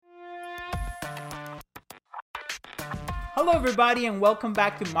Hello everybody and welcome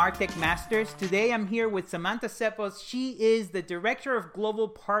back to Martech Masters. Today I'm here with Samantha Ceppos. She is the Director of Global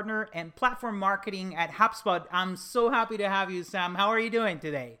Partner and Platform Marketing at HubSpot. I'm so happy to have you, Sam. How are you doing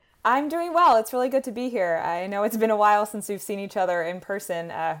today? I'm doing well. It's really good to be here. I know it's been a while since we've seen each other in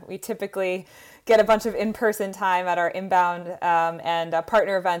person. We typically get a bunch of in-person time at our inbound and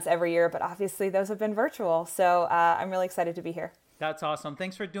partner events every year, but obviously those have been virtual. So I'm really excited to be here. That's awesome.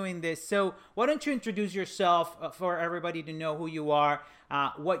 Thanks for doing this. So why don't you introduce yourself for everybody to know who you are,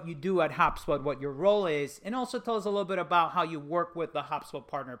 what you do at HubSpot, what your role is, and also tell us a little bit about how you work with the HubSpot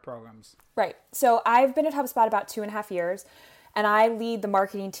Partner Programs. Right. So I've been at HubSpot about 2.5 years, and I lead the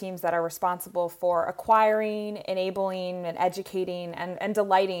marketing teams that are responsible for acquiring, enabling, and educating and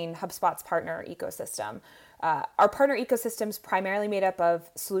delighting HubSpot's partner ecosystem. Our partner ecosystem is primarily made up of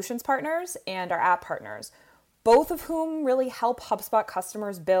solutions partners and our app partners, both of whom really help HubSpot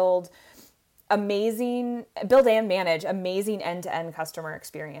customers build and manage amazing end-to-end customer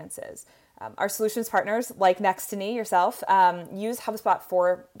experiences. Our solutions partners, like Next to Me, yourself, use HubSpot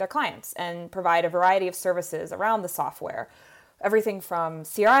for their clients and provide a variety of services around the software. Everything from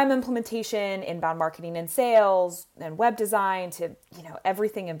CRM implementation, inbound marketing and sales, and web design to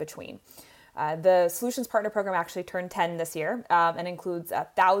everything in between. The Solutions Partner Program actually turned 10 this year and includes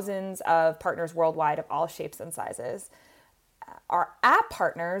thousands of partners worldwide of all shapes and sizes. Our app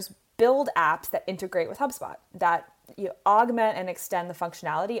partners build apps that integrate with HubSpot that augment and extend the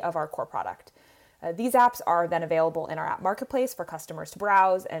functionality of our core product. These apps are then available in our app marketplace for customers to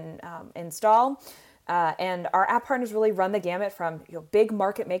browse and install. And our app partners really run the gamut from big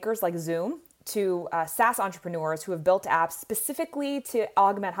market makers like Zoom to SaaS entrepreneurs who have built apps specifically to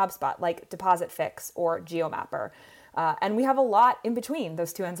augment HubSpot, like Deposit Fix or GeoMapper. And we have a lot in between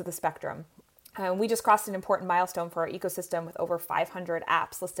those two ends of the spectrum. We just crossed an important milestone for our ecosystem with over 500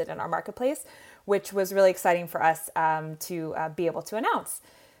 apps listed in our marketplace, which was really exciting for us to be able to announce.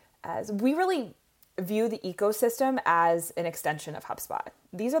 We really view the ecosystem as an extension of HubSpot.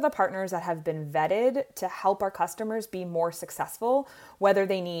 These are the partners that have been vetted to help our customers be more successful, whether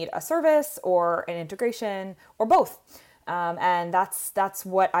they need a service or an integration or both. And that's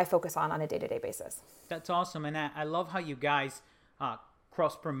what I focus on a day-to-day basis. That's awesome. And I love how you guys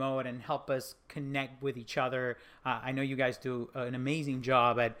cross-promote and help us connect with each other. I know you guys do an amazing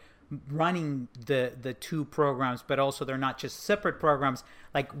job at running the two programs, but also they're not just separate programs.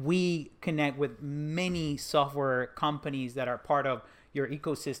 Like, we connect with many software companies that are part of your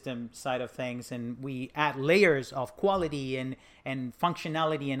ecosystem side of things, and we add layers of quality and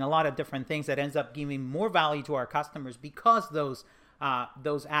functionality and a lot of different things that ends up giving more value to our customers because those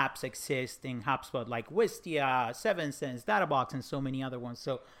apps exist in HubSpot, like Wistia, 7sense, Databox, and so many other ones.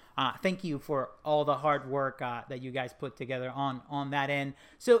 So thank you for all the hard work that you guys put together on that end.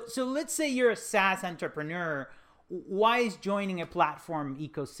 So let's say you're a SaaS entrepreneur. Why is joining a platform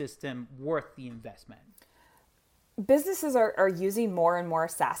ecosystem worth the investment? Businesses are using more and more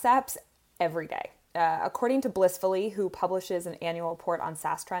SaaS apps every day. According to Blissfully, who publishes an annual report on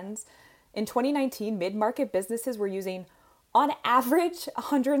SaaS trends, in 2019, mid-market businesses were using, on average,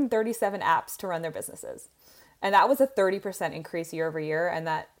 137 apps to run their businesses. And that was a 30% increase year over year, and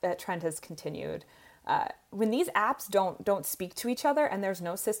that trend has continued. When these apps don't speak to each other and there's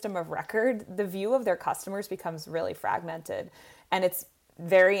no system of record, the view of their customers becomes really fragmented. And it's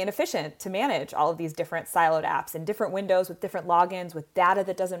very inefficient to manage all of these different siloed apps in different windows with different logins, with data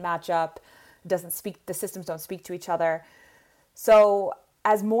that doesn't match up, the systems don't speak to each other. So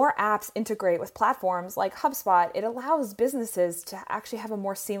as more apps integrate with platforms like HubSpot, it allows businesses to actually have a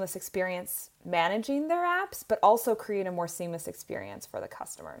more seamless experience managing their apps, but also create a more seamless experience for the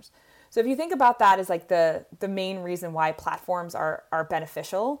customers. So if you think about that as like the main reason why platforms are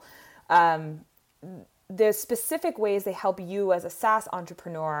beneficial, the specific ways they help you as a SaaS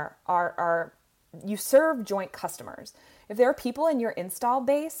entrepreneur are you serve joint customers. If there are people in your install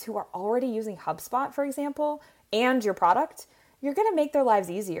base who are already using HubSpot, for example, and your product, you're going to make their lives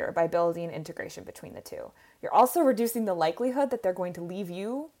easier by building integration between the two. You're also reducing the likelihood that they're going to leave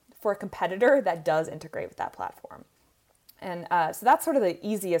you for a competitor that does integrate with that platform. And so that's sort of the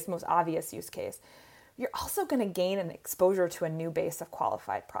easiest, most obvious use case. You're also going to gain an exposure to a new base of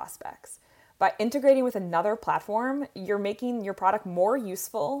qualified prospects. By integrating with another platform, you're making your product more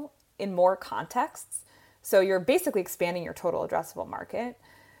useful in more contexts. So you're basically expanding your total addressable market.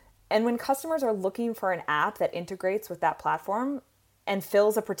 And when customers are looking for an app that integrates with that platform and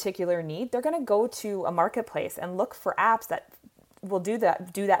fills a particular need, they're going to go to a marketplace and look for apps that will do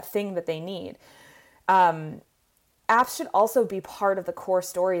that thing that they need. apps should also be part of the core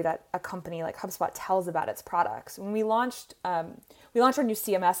story that a company like HubSpot tells about its products. When we launched our new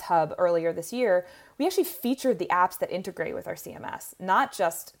CMS hub earlier this year, we actually featured the apps that integrate with our CMS,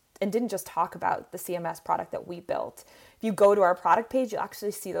 and didn't just talk about the CMS product that we built. If you go to our product page, you'll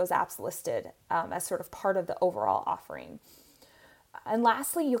actually see those apps listed as sort of part of the overall offering. And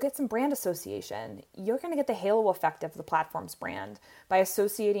lastly, you'll get some brand association. You're going to get the halo effect of the platform's brand. By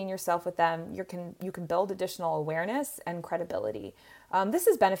associating yourself with them, you can build additional awareness and credibility. This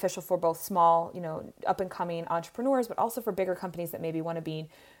is beneficial for both small, up-and-coming entrepreneurs, but also for bigger companies that maybe want to be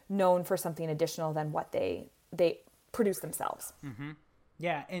known for something additional than what they produce themselves. Mm-hmm.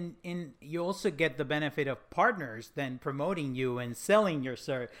 Yeah, and you also get the benefit of partners then promoting you and selling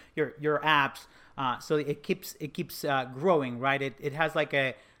your apps. So it keeps growing, right? It has like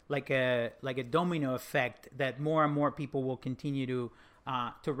a domino effect that more and more people will continue to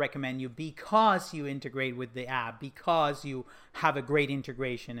recommend you because you integrate with the app, because you have a great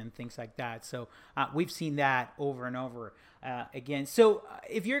integration and things like that. So we've seen that over and over again. So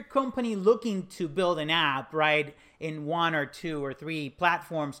if you're a company looking to build an app, right, in one or two or three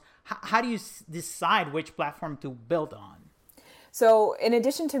platforms, how do you decide which platform to build on? So in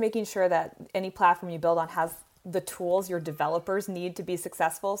addition to making sure that any platform you build on has the tools your developers need to be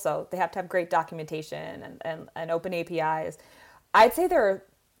successful, so they have to have great documentation and open APIs, I'd say there are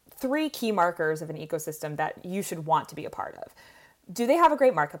three key markers of an ecosystem that you should want to be a part of. Do they have a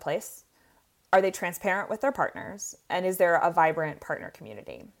great marketplace? Are they transparent with their partners? And is there a vibrant partner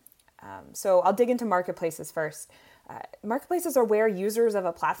community? So I'll dig into marketplaces first. Marketplaces are where users of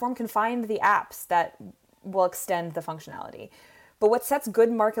a platform can find the apps that will extend the functionality. But what sets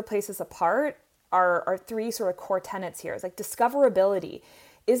good marketplaces apart are three sort of core tenets here. It's like discoverability.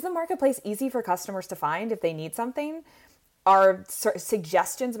 Is the marketplace easy for customers to find if they need something? Are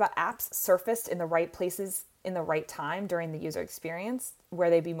suggestions about apps surfaced in the right places in the right time during the user experience where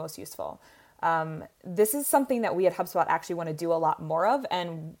they'd be most useful? This is something that we at HubSpot actually want to do a lot more of,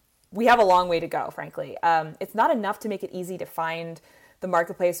 and we have a long way to go, frankly. It's not enough to make it easy to find the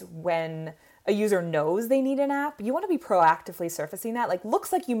marketplace when a user knows they need an app. You want to be proactively surfacing that. Like,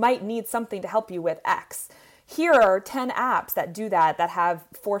 looks like you might need something to help you with X. Here are 10 apps that do that have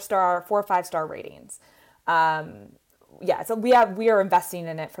 4 or 5-star ratings. So we are investing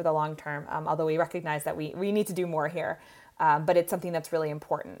in it for the long term, although we recognize that we need to do more here. But it's something that's really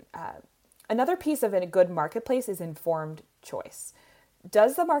important. Another piece of a good marketplace is informed choice.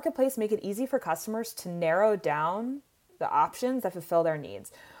 Does the marketplace make it easy for customers to narrow down the options that fulfill their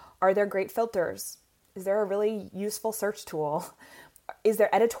needs? Are there great filters? Is there a really useful search tool? Is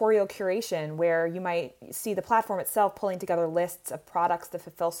there editorial curation where you might see the platform itself pulling together lists of products that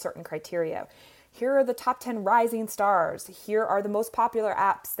fulfill certain criteria? Here are the top 10 rising stars. Here are the most popular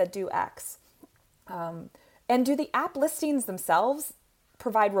apps that do X. And do the app listings themselves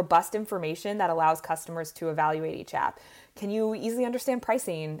provide robust information that allows customers to evaluate each app? Can you easily understand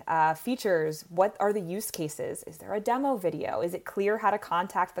pricing, features? What are the use cases? Is there a demo video? Is it clear how to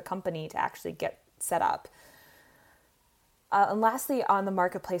contact the company to actually get set up? And lastly, on the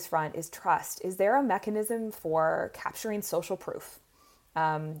marketplace front is trust. Is there a mechanism for capturing social proof?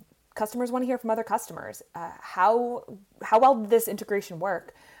 Customers want to hear from other customers. How well did this integration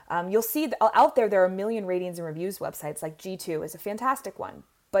work? You'll see out there are a million ratings and reviews websites, like G2 is a fantastic one.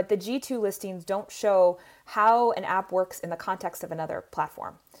 But the G2 listings don't show how an app works in the context of another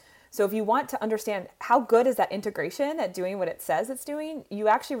platform. So if you want to understand how good is that integration at doing what it says it's doing, you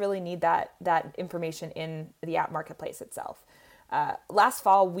actually really need that information in the app marketplace itself. Last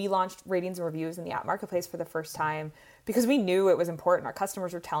fall, we launched ratings and reviews in the app marketplace for the first time because we knew it was important. Our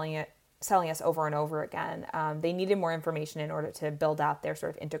customers were telling us over and over again. They needed more information in order to build out their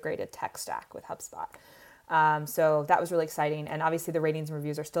sort of integrated tech stack with HubSpot. So that was really exciting. And obviously the ratings and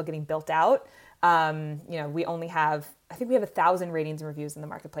reviews are still getting built out. We only have, I think we have 1,000 ratings and reviews in the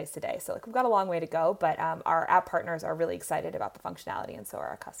marketplace today. So we've got a long way to go, but our app partners are really excited about the functionality, and so are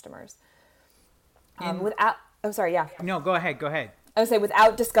our customers. No, go ahead. I would say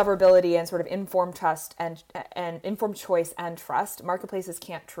without discoverability and sort of informed trust and informed choice and trust, marketplaces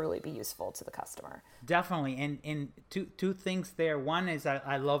can't truly be useful to the customer. Definitely. And two things there. One is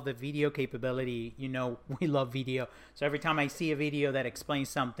I love the video capability. We love video. So every time I see a video that explains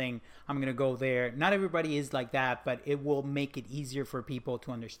something, I'm going to go there. Not everybody is like that, but it will make it easier for people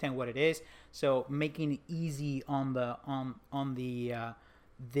to understand what it is. So making it easy on the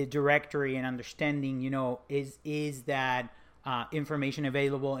directory and understanding, is that information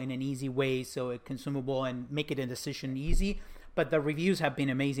available in an easy way, so it's consumable and make it a decision easy. But the reviews have been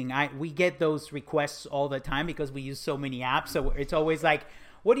amazing. We get those requests all the time because we use so many apps. So it's always like,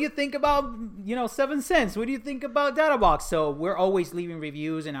 what do you think about, 7sense? What do you think about DataBox? So we're always leaving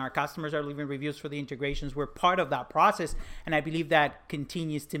reviews, and our customers are leaving reviews for the integrations. We're part of that process, and I believe that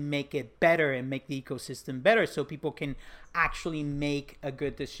continues to make it better and make the ecosystem better so people can actually make a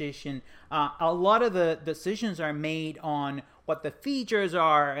good decision. A lot of the decisions are made on what the features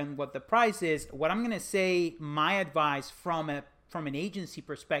are and what the price is. What I'm going to say, my advice from an agency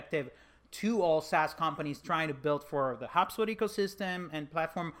perspective to all SaaS companies trying to build for the HubSpot ecosystem and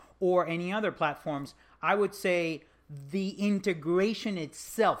platform or any other platforms, I would say the integration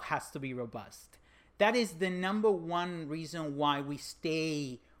itself has to be robust. That is the number one reason why we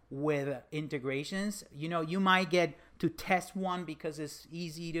stay with integrations. You might get to test one because it's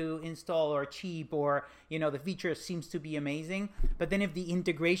easy to install or cheap, or the feature seems to be amazing, but then if the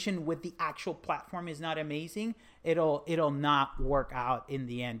integration with the actual platform is not amazing, it'll not work out in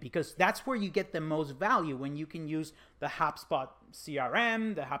the end, because that's where you get the most value, when you can use the HubSpot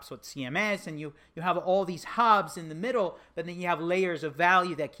CRM, the HubSpot CMS, and you have all these hubs in the middle, but then you have layers of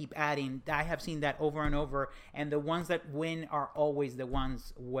value that keep adding. I have seen that over and over, and the ones that win are always the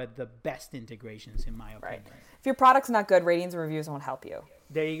ones with the best integrations, in my opinion. Right. If your product's not good, ratings and reviews won't help you.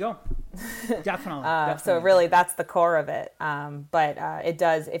 There you go. Definitely. So really, that's the core of it. But it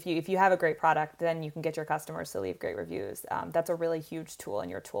does. If you have a great product, then you can get your customers to leave great reviews. That's a really huge tool in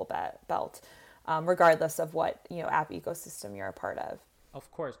your tool belt, regardless of what app ecosystem you're a part of. Of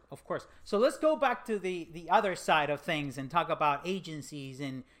course. So let's go back to the other side of things and talk about agencies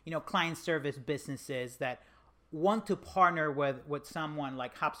and client service businesses that want to partner with someone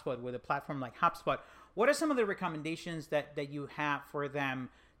like HubSpot, with a platform like HubSpot. What are some of the recommendations that you have for them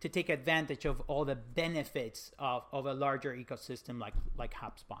to take advantage of all the benefits of a larger ecosystem like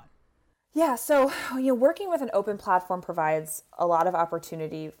HubSpot? Yeah, so working with an open platform provides a lot of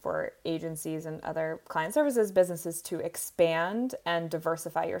opportunity for agencies and other client services businesses to expand and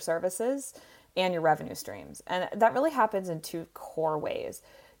diversify your services and your revenue streams. And that really happens in two core ways.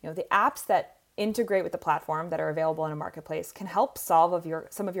 The apps that integrate with the platform that are available in a marketplace can help solve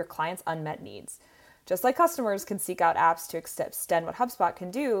some of your clients' unmet needs. Just like customers can seek out apps to extend what HubSpot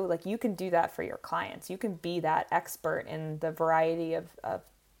can do, like you can do that for your clients. You can be that expert in the variety of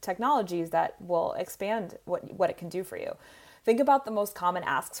technologies that will expand what it can do for you. Think about the most common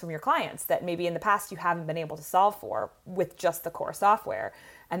asks from your clients that maybe in the past you haven't been able to solve for with just the core software.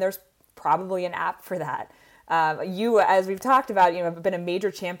 And there's probably an app for that. You, as we've talked about, have been a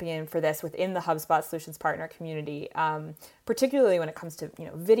major champion for this within the HubSpot Solutions Partner community, particularly when it comes to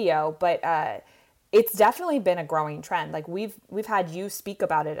video. But it's definitely been a growing trend. Like we've had you speak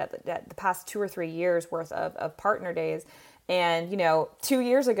about it at the past 2 or 3 years worth of partner days. And, 2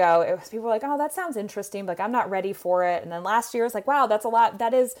 years ago, people were like, oh, that sounds interesting. Like, I'm not ready for it. And then last year, it's like, wow, that's a lot.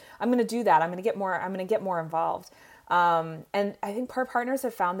 I'm going to do that. I'm going to get more involved. And I think partners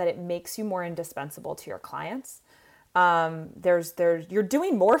have found that it makes you more indispensable to your clients. You're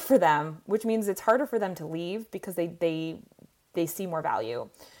doing more for them, which means it's harder for them to leave because they see more value.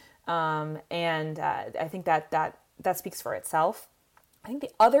 And I think that speaks for itself. I think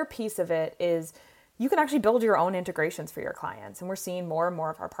the other piece of it is you can actually build your own integrations for your clients. And we're seeing more and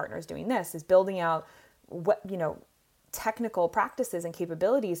more of our partners doing this, is building out technical practices and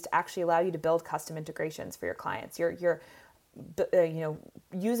capabilities to actually allow you to build custom integrations for your clients. You're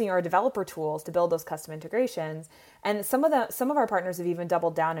using our developer tools to build those custom integrations. And some of our partners have even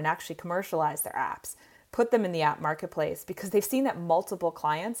doubled down and actually commercialized their apps, put them in the app marketplace, because they've seen that multiple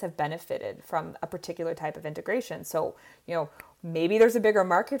clients have benefited from a particular type of integration. So, maybe there's a bigger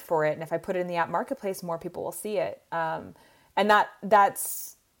market for it. And if I put it in the app marketplace, more people will see it. And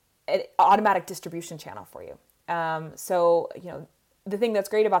that's an automatic distribution channel for you. So, the thing that's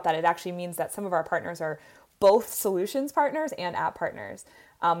great about that, it actually means that some of our partners are both solutions partners and app partners,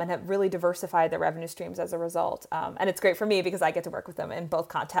 and have really diversified their revenue streams as a result. And it's great for me because I get to work with them in both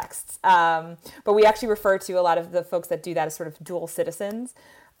contexts. But we actually refer to a lot of the folks that do that as sort of dual citizens.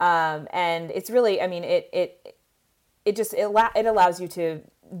 And it's really, it allows you to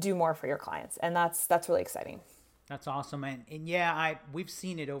do more for your clients. And that's really exciting. That's awesome. And yeah, we've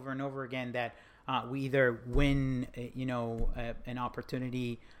seen it over and over again that we either win, an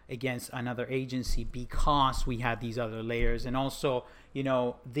opportunity against another agency because we have these other layers. And also,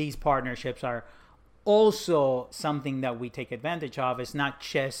 these partnerships are also something that we take advantage of. It's not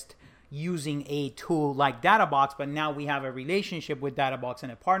just using a tool like DataBox, but now we have a relationship with DataBox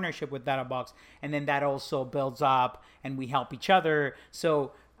and a partnership with DataBox. And then that also builds up and we help each other.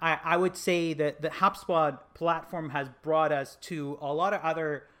 So I would say that the HubSpot platform has brought us to a lot of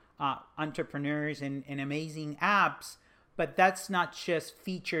other entrepreneurs and amazing apps, But that's not just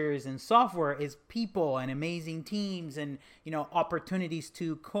features and software, it's people and amazing teams and, opportunities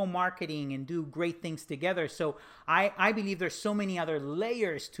to co-marketing and do great things together. So I believe there's so many other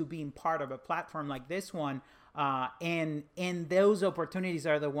layers to being part of a platform like this one. And those opportunities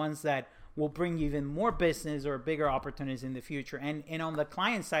are the ones that will bring you even more business or bigger opportunities in the future. And on the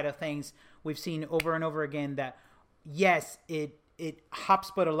client side of things, we've seen over and over again that yes,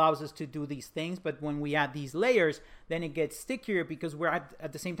 HubSpot allows us to do these things, but when we add these layers, then it gets stickier because we're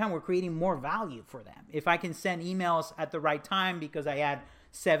at the same time, we're creating more value for them. If I can send emails at the right time because I add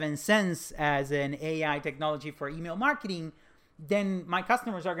 7 cents as an AI technology for email marketing, then my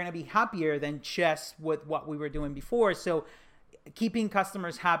customers are going to be happier than just with what we were doing before. So keeping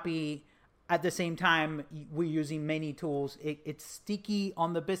customers happy at the same time, we're using many tools. It's sticky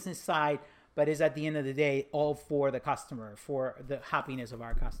on the business side, but is at the end of the day all for the customer, for the happiness of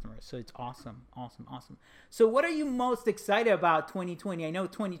our customers. So it's awesome. So what are you most excited about 2020? I know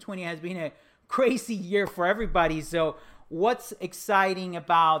 2020 has been a crazy year for everybody. So what's exciting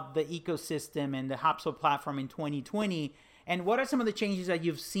about the ecosystem and the HubSpot platform in 2020? And what are some of the changes that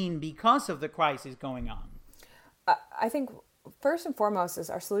you've seen because of the crisis going on? I think first and foremost is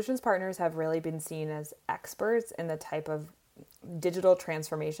our solutions partners have really been seen as experts in the type of digital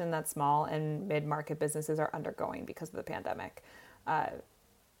transformation that small and mid-market businesses are undergoing because of the pandemic.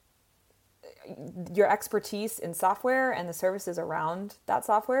 Your expertise in software and the services around that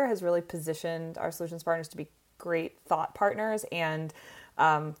software has really positioned our solutions partners to be great thought partners and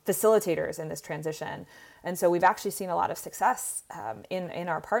facilitators in this transition. And so we've actually seen a lot of success in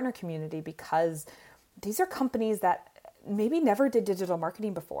our partner community because these are companies that maybe never did digital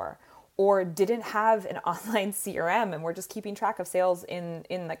marketing before or didn't have an online CRM and were just keeping track of sales in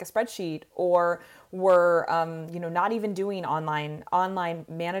like a spreadsheet, or were not even doing online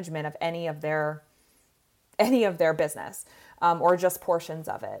management of any of their business, or just portions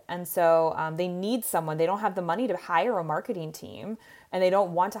of it. And so they need someone. They don't have the money to hire a marketing team, and they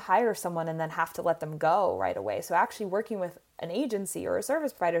don't want to hire someone and then have to let them go right away. So actually working with an agency or a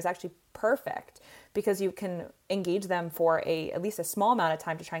service provider is actually perfect, because you can engage them for at least a small amount of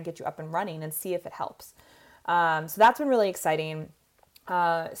time to try and get you up and running and see if it helps. So that's been really exciting.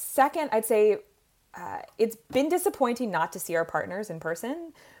 Second, I'd say it's been disappointing not to see our partners in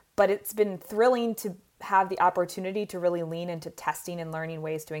person, but it's been thrilling to have the opportunity to really lean into testing and learning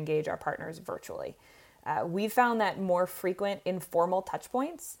ways to engage our partners virtually. We've found that more frequent informal touch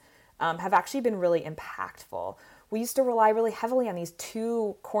points have actually been really impactful. We used to rely really heavily on these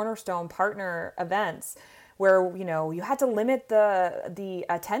 2 cornerstone partner events where, you had to limit the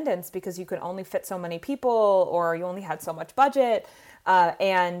attendance because you could only fit so many people, or you only had so much budget,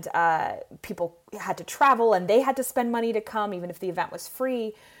 and people had to travel and they had to spend money to come even if the event was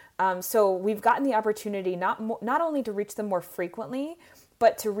free. So we've gotten the opportunity not only to reach them more frequently,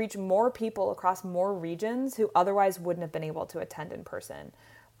 but to reach more people across more regions who otherwise wouldn't have been able to attend in person.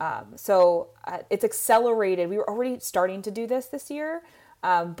 So it's accelerated. We were already starting to do this year,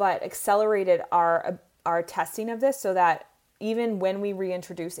 but accelerated our testing of this so that even when we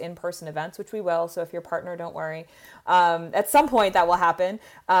reintroduce in-person events, which we will, so if you're a partner, don't worry, at some point that will happen,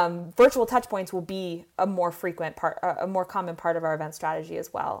 virtual touch points will be a more frequent part, a more common part of our event strategy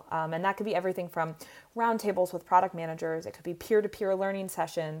as well. And that could be everything from roundtables with product managers. It could be peer-to-peer learning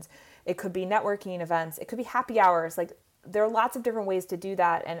sessions. It could be networking events. It could be happy hours. Like, there are lots of different ways to do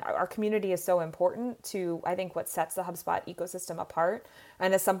that. And our community is so important to, I think, what sets the HubSpot ecosystem apart.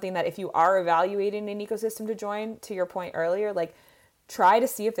 And it's something that if you are evaluating an ecosystem to join, to your point earlier, like, try to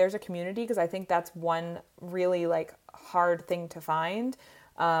see if there's a community, because I think that's one really hard thing to find.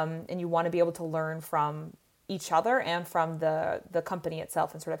 And you want to be able to learn from each other and from the company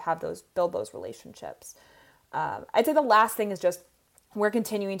itself and sort of build those relationships. I'd say the last thing is just, we're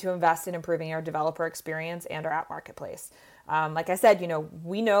continuing to invest in improving our developer experience and our app marketplace. Like I said,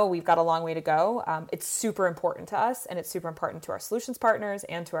 we know we've got a long way to go. It's super important to us, and it's super important to our solutions partners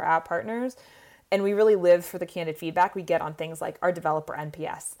and to our app partners. And we really live for the candid feedback we get on things like our developer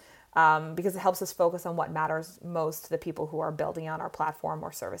NPS, because it helps us focus on what matters most to the people who are building on our platform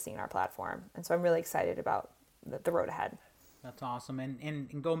or servicing our platform. And so I'm really excited about the road ahead. That's awesome.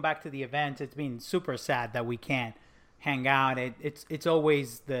 And going back to the event, it's been super sad that we can't hang out. It's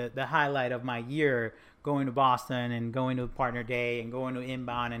always the highlight of my year, going to Boston and going to Partner Day and going to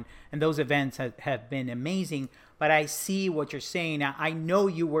Inbound, and those events have been amazing. But I see what you're saying. I know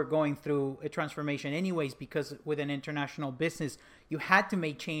you were going through a transformation anyways, because with an international business, you had to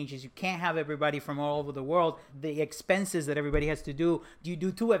make changes. You can't have everybody from all over the world. The expenses that everybody has to do. Do you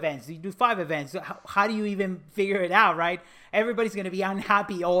do 2 events? Do you do 5 events? How do you even figure it out, right? Everybody's going to be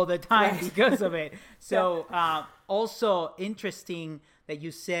unhappy all the time because of it. So also interesting that you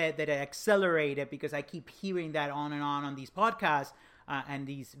said that it accelerated, because I keep hearing that on and on these podcasts and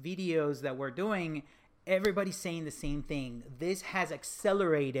these videos that we're doing. Everybody's saying the same thing. This has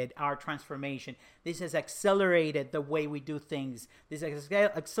accelerated our transformation. This has accelerated the way we do things. This has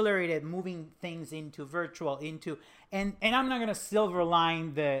accelerated moving things into virtual, and I'm not going to silver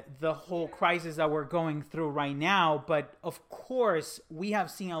line the whole crisis that we're going through right now, but of course we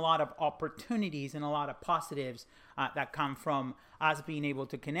have seen a lot of opportunities and a lot of positives that come from us being able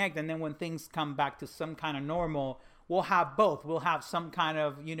to connect. And then when things come back to some kind of normal, we'll have both. We'll have some kind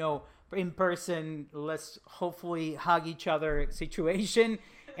of, in person, let's hopefully hug each other situation,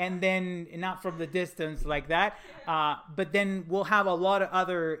 and then not from the distance like that. But then we'll have a lot of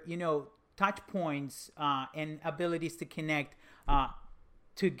other, touch points and abilities to connect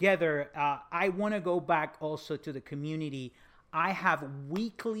together. I want to go back also to the community. I have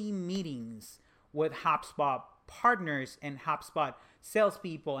weekly meetings with HubSpot partners and HubSpot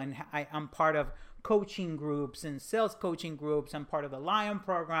salespeople, and I'm part of coaching groups and sales coaching groups. I'm part of the Lion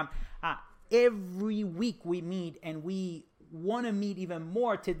program. Every week we meet, and we want to meet even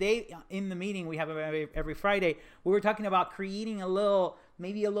more. Today in the meeting we have every Friday, we were talking about creating a little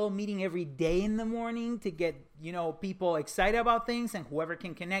meeting every day in the morning to get people excited about things, and whoever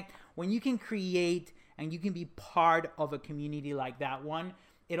can connect. When you can create and you can be part of a community like that one,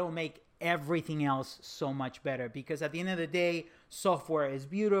 it'll make everything else so much better, because at the end of the day, software is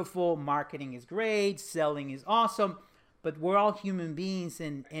beautiful, marketing is great, selling is awesome, but we're all human beings,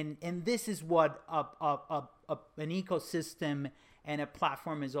 and this is what an ecosystem and a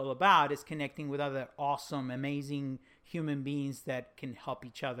platform is all about, is connecting with other awesome, amazing human beings that can help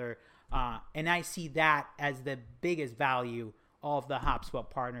each other. And I see that as the biggest value of the HubSpot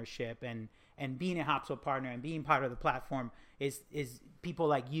partnership, and being a HubSpot partner and being part of the platform is people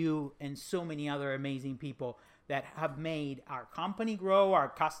like you and so many other amazing people that have made our company grow, our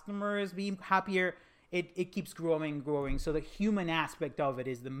customers be happier. It keeps growing. So the human aspect of it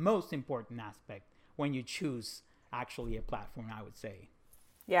is the most important aspect when you choose actually a platform, I would say.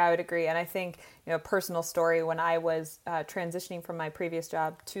 Yeah, I would agree. And I think, personal story, when I was transitioning from my previous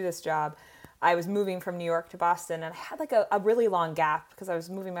job to this job, I was moving from New York to Boston, and I had like a really long gap because I was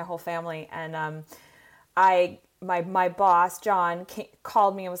moving my whole family. And my boss, John,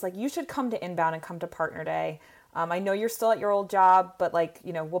 called me and was like, you should come to Inbound and come to Partner Day. I know you're still at your old job, but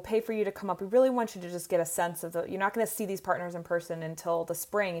we'll pay for you to come up. We really want you to just get a sense of you're not going to see these partners in person until the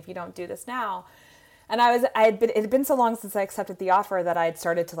spring if you don't do this now. And it had been so long since I accepted the offer that I had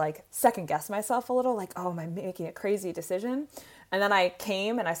started to second guess myself a little, am I making a crazy decision? And then I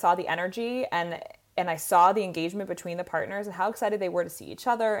came and I saw the energy and I saw the engagement between the partners and how excited they were to see each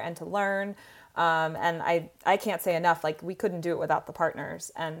other and to learn. And I can't say enough, we couldn't do it without the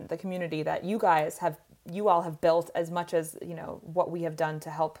partners and the community that you all have built, as much as, what we have done to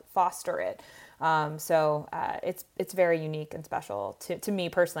help foster it. So it's very unique and special to me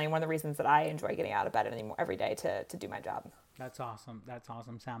personally. One of the reasons that I enjoy getting out of bed every day to do my job. That's awesome. That's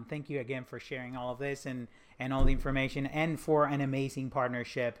awesome, Sam. Thank you again for sharing all of this and all the information, and for an amazing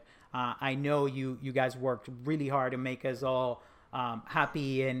partnership. I know you guys worked really hard to make us all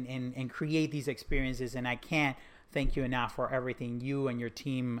happy and create these experiences. And I can't thank you enough for everything you and your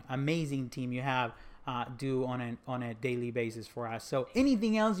team, amazing team you have, do on a daily basis for us. So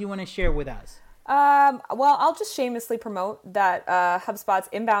anything else you want to share with us? Well, I'll just shamelessly promote that HubSpot's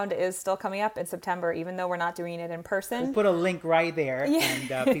Inbound is still coming up in September, even though we're not doing it in person. We'll put a link right there,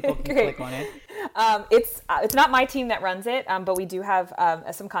 and people can click on it. It's not my team that runs it, but we do have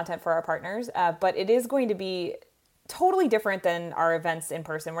some content for our partners. But it is going to be totally different than our events in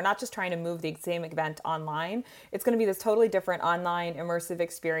person. We're not just trying to move the same event online. It's going to be this totally different online immersive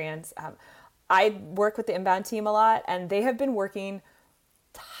experience. I work with the Inbound team a lot, and they have been working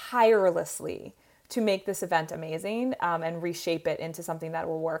tirelessly to make this event amazing, and reshape it into something that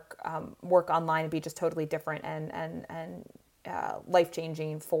will work online and be just totally different and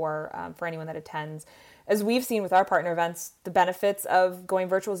life-changing for anyone that attends. As we've seen with our partner events, the benefits of going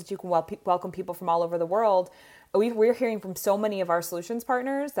virtual is that you can welcome people from all over the world. we're hearing from so many of our solutions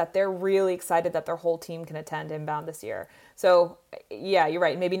partners that they're really excited that their whole team can attend Inbound this year. So yeah, you're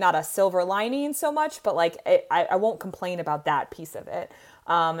right. Maybe not a silver lining so much, but like I won't complain about that piece of it.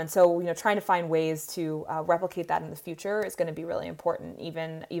 And so, trying to find ways to replicate that in the future is going to be really important,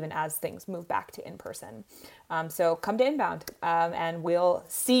 even as things move back to in person. So come to Inbound, and we'll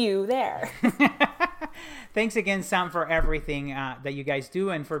see you there. Thanks again, Sam, for everything that you guys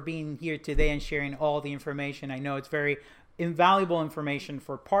do and for being here today and sharing all the information. I know it's very invaluable information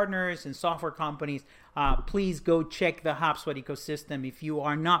for partners and software companies. Please go check the HubSpot ecosystem. If you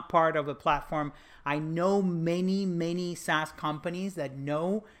are not part of a platform, I know many SaaS companies that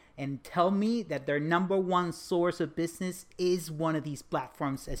know and tell me that their number one source of business is one of these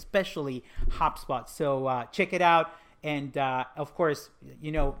platforms, especially HubSpot. So check it out. And of course,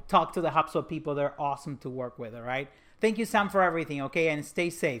 talk to the HubSpot people. They're awesome to work with. All right. Thank you, Sam, for everything. Okay. And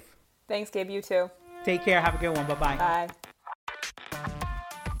stay safe. Thanks, Gabe. You too. Take care. Have a good one. Bye-bye. Bye.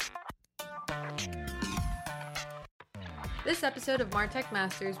 This episode of Martech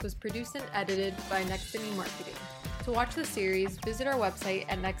Masters was produced and edited by Next to Me Marketing. To watch the series, visit our website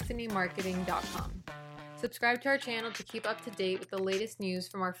at nexttomemarketing.com. Subscribe to our channel to keep up to date with the latest news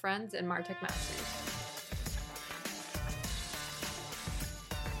from our friends at Martech Masters.